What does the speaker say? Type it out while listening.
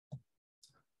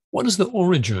What is the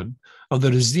origin of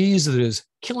the disease that is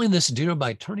killing this deer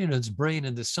by turning its brain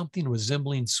into something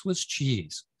resembling Swiss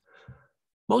cheese?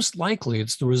 Most likely,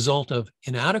 it's the result of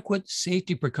inadequate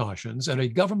safety precautions at a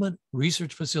government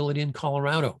research facility in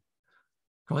Colorado.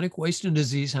 Chronic wasting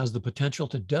disease has the potential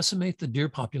to decimate the deer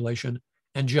population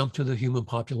and jump to the human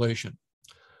population.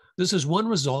 This is one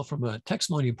result from a text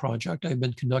mining project I've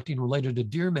been conducting related to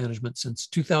deer management since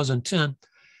 2010,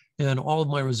 and all of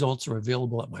my results are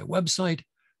available at my website,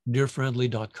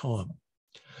 deerfriendly.com.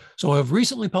 So I've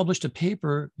recently published a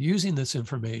paper using this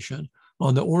information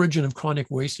on the origin of chronic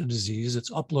wasting disease. It's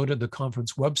uploaded to the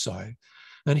conference website.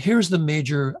 And here's the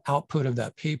major output of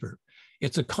that paper.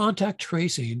 It's a contact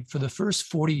tracing for the first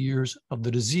 40 years of the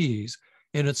disease,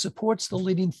 and it supports the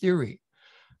leading theory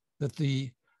that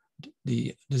the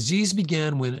disease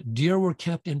began when deer were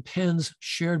kept in pens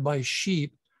shared by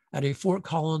sheep at a Fort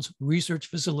Collins research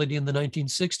facility in the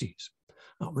 1960s.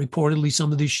 Reportedly,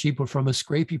 some of these sheep were from a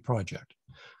Scrapie project.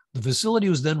 The facility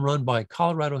was then run by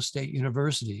Colorado State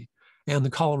University and the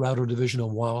Colorado Division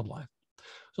of Wildlife.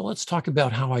 So let's talk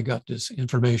about how I got this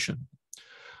information.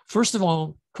 First of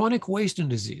all, chronic wasting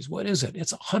disease, what is it?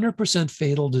 It's a 100%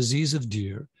 fatal disease of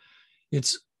deer.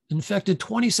 It's infected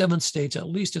 27 states, at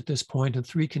least at this point, and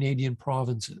 3 Canadian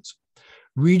provinces.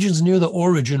 Regions near the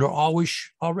origin are always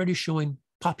already showing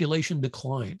population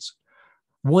declines.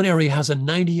 One area has a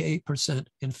 98%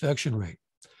 infection rate.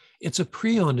 It's a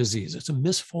prion disease. It's a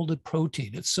misfolded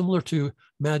protein. It's similar to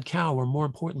mad cow, or more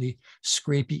importantly,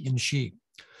 Scrapie in sheep.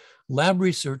 Lab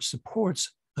research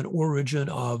supports an origin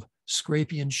of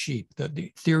Scrapie in sheep.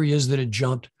 The theory is that it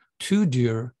jumped to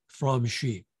deer from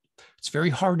sheep. It's very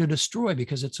hard to destroy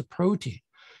because it's a protein.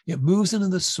 It moves into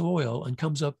the soil and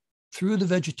comes up through the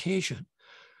vegetation.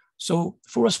 So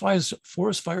forest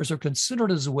fires are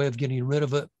considered as a way of getting rid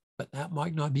of it, but that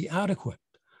might not be adequate.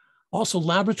 Also,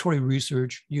 laboratory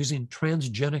research using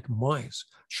transgenic mice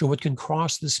show it can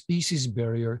cross the species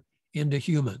barrier into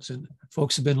humans, and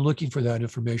folks have been looking for that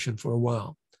information for a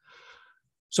while.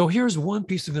 So here's one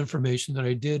piece of information that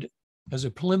I did as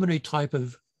a preliminary type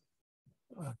of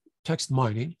text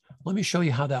mining. Let me show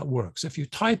you how that works. If you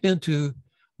type into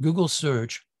Google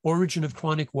search, origin of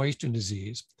chronic wasting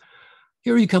disease,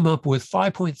 here you come up with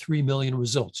 5.3 million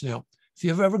results. Now, if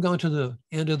you've ever gone to the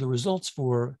end of the results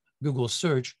for Google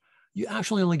search, you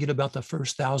actually only get about the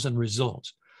first 1,000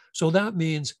 results. So that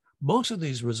means most of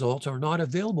these results are not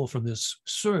available from this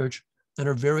search and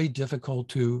are very difficult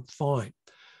to find.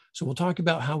 So we'll talk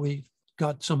about how we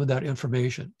got some of that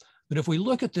information. But if we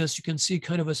look at this, you can see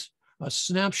kind of a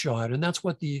snapshot, and that's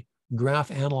what the graph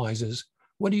analyzes.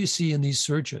 What do you see in these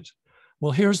searches?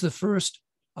 Well, here's the first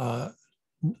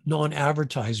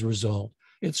non-advertised result.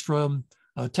 It's from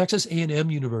Texas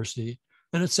A&M University,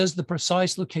 and it says the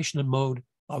precise location and mode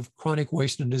of chronic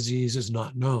wasting disease is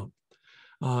not known.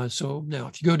 So now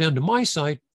if you go down to my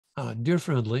site, Deer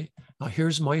Friendly,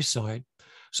 here's my site.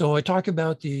 So I talk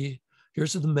about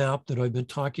here's the map that I've been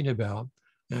talking about.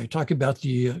 And I talk about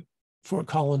the Fort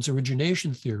Collins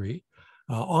origination theory.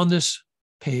 On this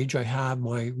page, I have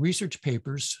my research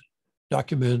papers,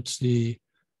 documents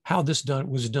how this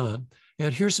was done.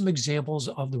 And here's some examples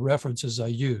of the references I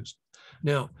used.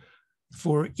 Now,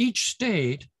 for each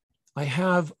state, I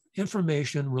have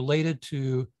information related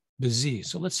to disease.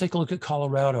 So let's take a look at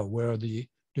Colorado, where the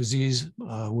disease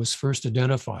was first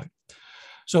identified.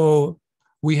 So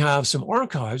we have some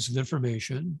archives of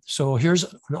information. So here's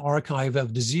an archive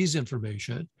of disease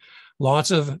information.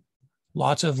 Lots of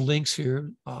links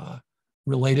here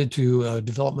related to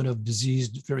development of disease,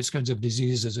 various kinds of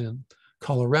diseases in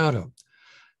Colorado.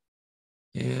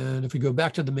 And if we go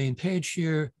back to the main page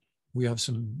here, we have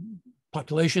some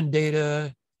population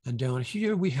data. And down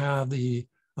here, we have the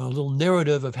little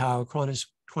narrative of how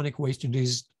chronic wasting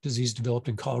disease developed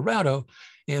in Colorado.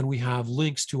 And we have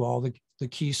links to all the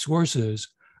key sources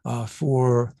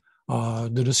for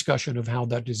the discussion of how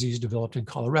that disease developed in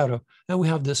Colorado. And we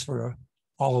have this for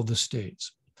all of the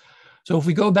states. So if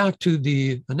we go back to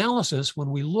the analysis, when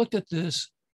we looked at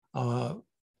this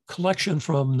collection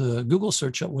from the Google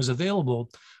search that was available,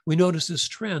 we noticed this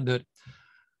trend that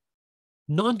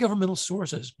non-governmental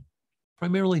sources,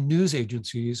 primarily news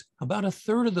agencies, about a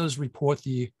third of those report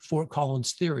the Fort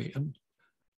Collins theory. And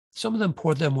some of them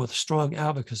report them with strong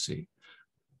advocacy.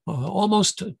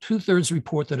 Almost 2/3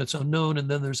 report that it's unknown, and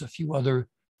then there's a few other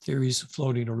theories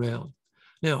floating around.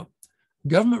 Now,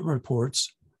 government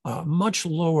reports much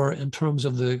lower in terms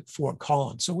of the Fort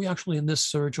Collins. So we actually in this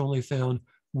search only found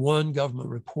one government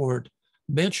report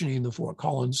mentioning the Fort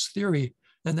Collins theory,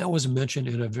 and that was mentioned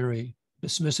in a very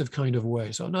dismissive kind of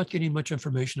way. So I'm not getting much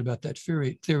information about that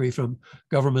theory from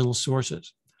governmental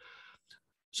sources.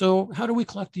 So how do we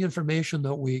collect the information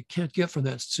that we can't get from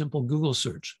that simple Google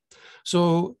search?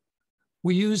 So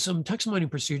we use some text mining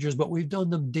procedures, but we've done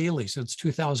them daily since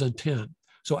 2010.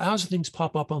 So as things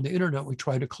pop up on the internet, we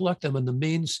try to collect them. And the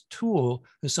main tool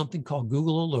is something called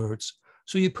Google Alerts.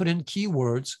 So you put in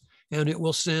keywords and it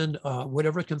will send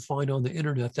whatever it can find on the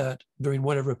internet that during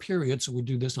whatever period. So we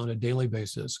do this on a daily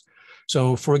basis.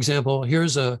 So for example,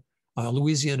 here's a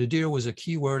Louisiana deer was a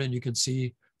keyword, and you can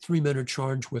see 3 men are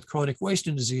charged with chronic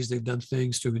wasting disease. They've done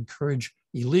things to encourage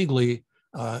illegally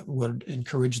would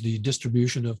encourage the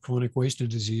distribution of chronic wasting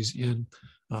disease in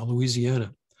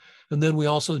Louisiana. And then we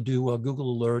also do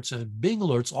Google Alerts and Bing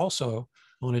Alerts also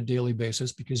on a daily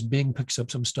basis, because Bing picks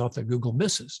up some stuff that Google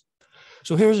misses.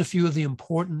 So here's a few of the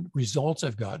important results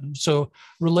I've gotten. So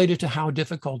related to how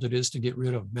difficult it is to get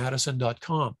rid of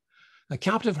Madison.com. A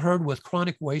captive herd with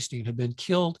chronic wasting had been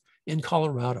killed in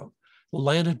Colorado. The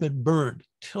land had been burned,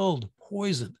 tilled,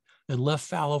 poisoned, and left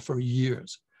fallow for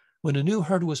years. When a new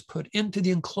herd was put into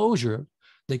the enclosure,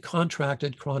 they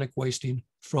contracted chronic wasting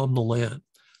from the land,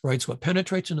 right? So what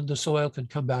penetrates into the soil can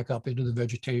come back up into the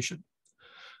vegetation.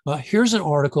 Here's an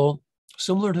article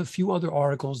similar to a few other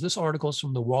articles. This article is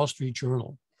from the Wall Street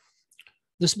Journal.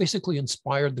 This basically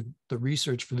inspired the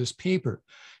research for this paper.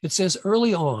 It says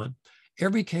early on,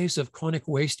 every case of chronic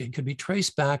wasting could be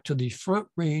traced back to the Front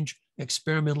Range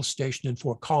Experimental Station in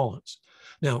Fort Collins.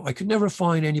 Now, I could never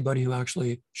find anybody who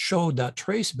actually showed that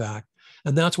trace back,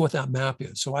 and that's what that map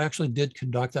is. So I actually did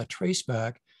conduct that trace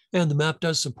back, and the map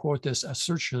does support this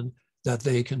assertion that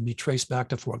they can be traced back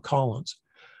to Fort Collins.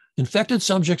 Infected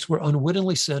subjects were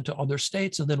unwittingly sent to other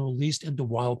states and then released into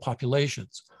wild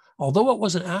populations. Although it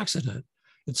was an accident,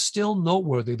 it's still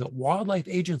noteworthy that wildlife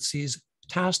agencies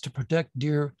tasked to protect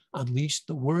deer unleashed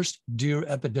the worst deer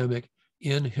epidemic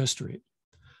in history.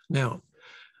 Now,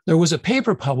 there was a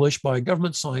paper published by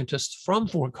government scientists from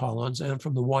Fort Collins and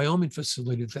from the Wyoming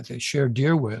facility that they shared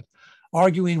deer with,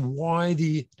 arguing why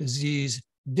the disease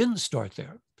didn't start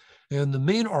there. And the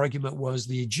main argument was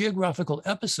the geographical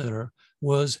epicenter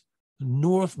was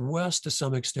northwest to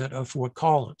some extent of Fort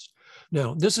Collins.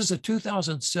 Now, this is a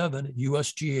 2007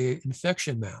 USGA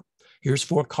infection map. Here's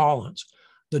Fort Collins.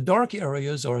 The dark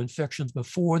areas are infections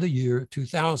before the year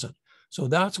 2000. So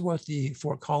that's what the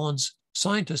Fort Collins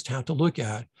scientists had to look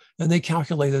at, and they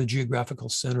calculated the geographical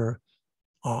center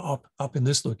up in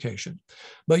this location.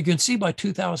 But you can see by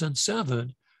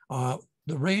 2007,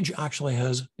 the range actually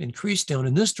has increased down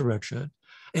in this direction.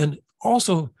 And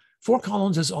also, Fort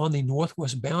Collins is on the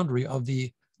northwest boundary of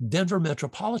the Denver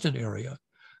metropolitan area.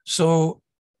 So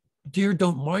deer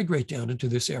don't migrate down into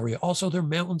this area. Also, there are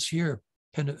mountains here,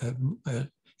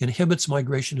 inhibits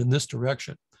migration in this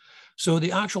direction. So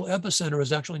the actual epicenter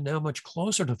is actually now much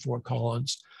closer to Fort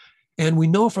Collins. And we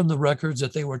know from the records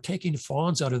that they were taking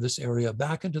fawns out of this area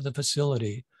back into the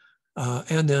facility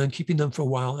and then keeping them for a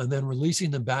while and then releasing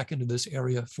them back into this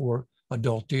area for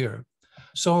adult deer.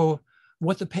 So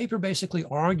what the paper basically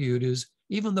argued is,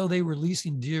 even though they were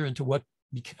releasing deer into what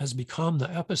has become the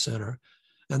epicenter,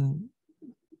 and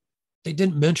they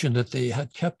didn't mention that they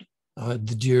had kept the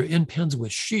deer in pens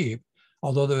with sheep,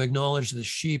 although they acknowledged the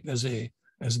sheep as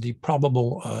the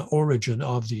probable origin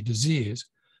of the disease,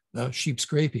 sheep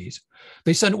scrapies.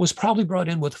 They said it was probably brought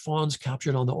in with fawns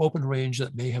captured on the open range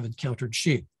that may have encountered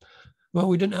sheep. Well,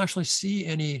 we didn't actually see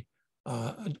any,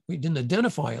 we didn't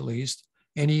identify at least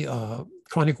any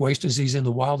chronic waste disease in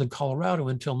the wild in Colorado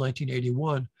until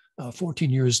 1981, 14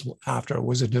 years after it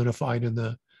was identified in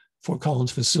the Fort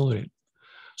Collins facility.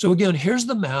 So again, here's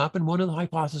the map, and one of the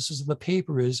hypotheses of the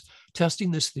paper is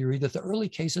testing this theory that the early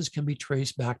cases can be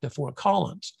traced back to Fort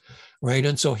Collins, right?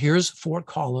 And so here's Fort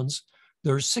Collins.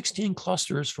 There's 16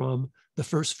 clusters from the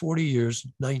first 40 years,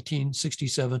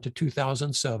 1967 to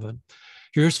 2007.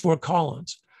 Here's Fort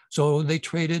Collins. So they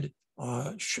traded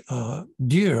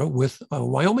deer with a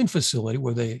Wyoming facility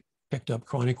where they picked up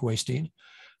chronic wasting.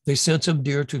 They sent some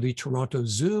deer to the Toronto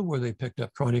Zoo where they picked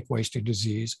up chronic wasting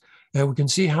disease. And we can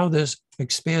see how this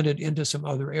expanded into some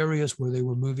other areas where they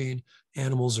were moving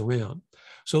animals around.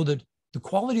 So that the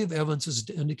quality of evidence is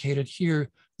indicated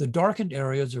here. The darkened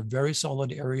areas are very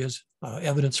solid areas,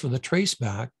 evidence for the trace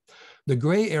back. The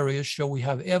gray areas show we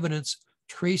have evidence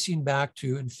tracing back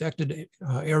to infected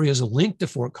areas linked to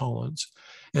Fort Collins.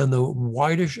 And the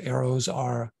whitish arrows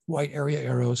are, white area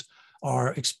arrows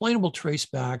are explainable trace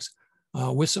backs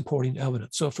with supporting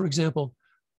evidence. So for example,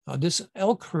 this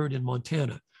elk herd in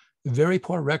Montana, very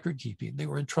poor record keeping. They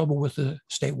were in trouble with the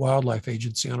State Wildlife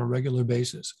Agency on a regular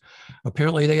basis.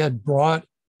 Apparently they had brought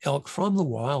elk from the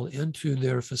wild into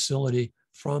their facility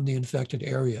from the infected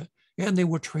area, and they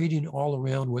were trading all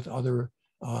around with other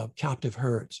captive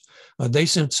herds. They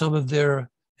sent some of their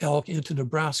elk into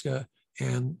Nebraska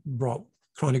and brought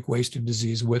chronic wasting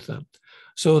disease with them.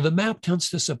 So the map tends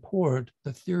to support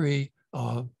the theory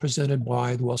presented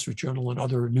by the Wall Street Journal and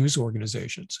other news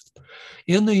organizations.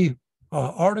 In the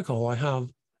article, I have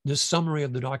this summary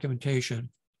of the documentation.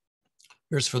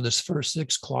 Here's for this first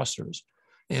 6 clusters.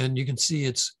 And you can see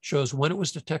it shows when it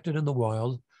was detected in the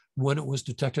wild, when it was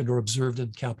detected or observed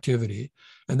in captivity,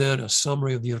 and then a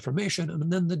summary of the information.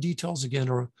 And then the details again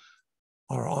are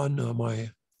on my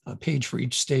page for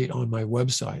each state on my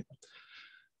website.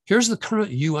 Here's the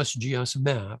current USGS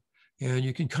map, and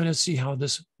you can kind of see how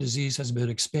this disease has been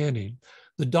expanding.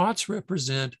 The dots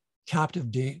represent captive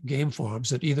game farms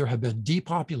that either have been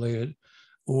depopulated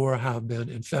or have been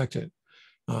infected.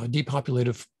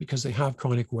 Depopulated because they have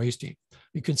chronic wasting.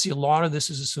 You can see a lot of this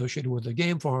is associated with the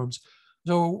game farms.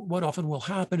 So what often will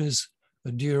happen is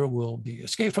the deer will be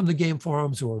escaped from the game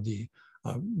farms, or the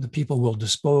people will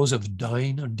dispose of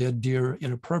dying or dead deer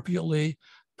inappropriately,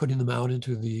 putting them out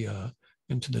into the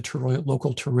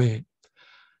local terrain.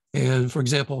 And for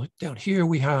example, down here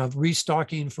we have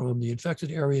restocking from the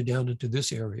infected area down into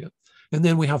this area. And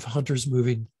then we have hunters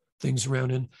moving things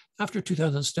around. And after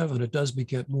 2007, it does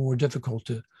get more difficult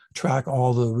to track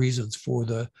all the reasons for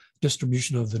the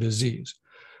distribution of the disease.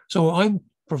 So I'm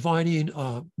providing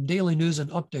daily news and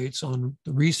updates on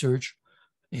the research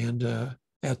and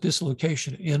at this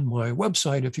location in my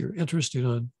website if you're interested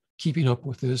in keeping up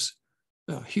with this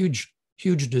huge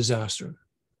disaster.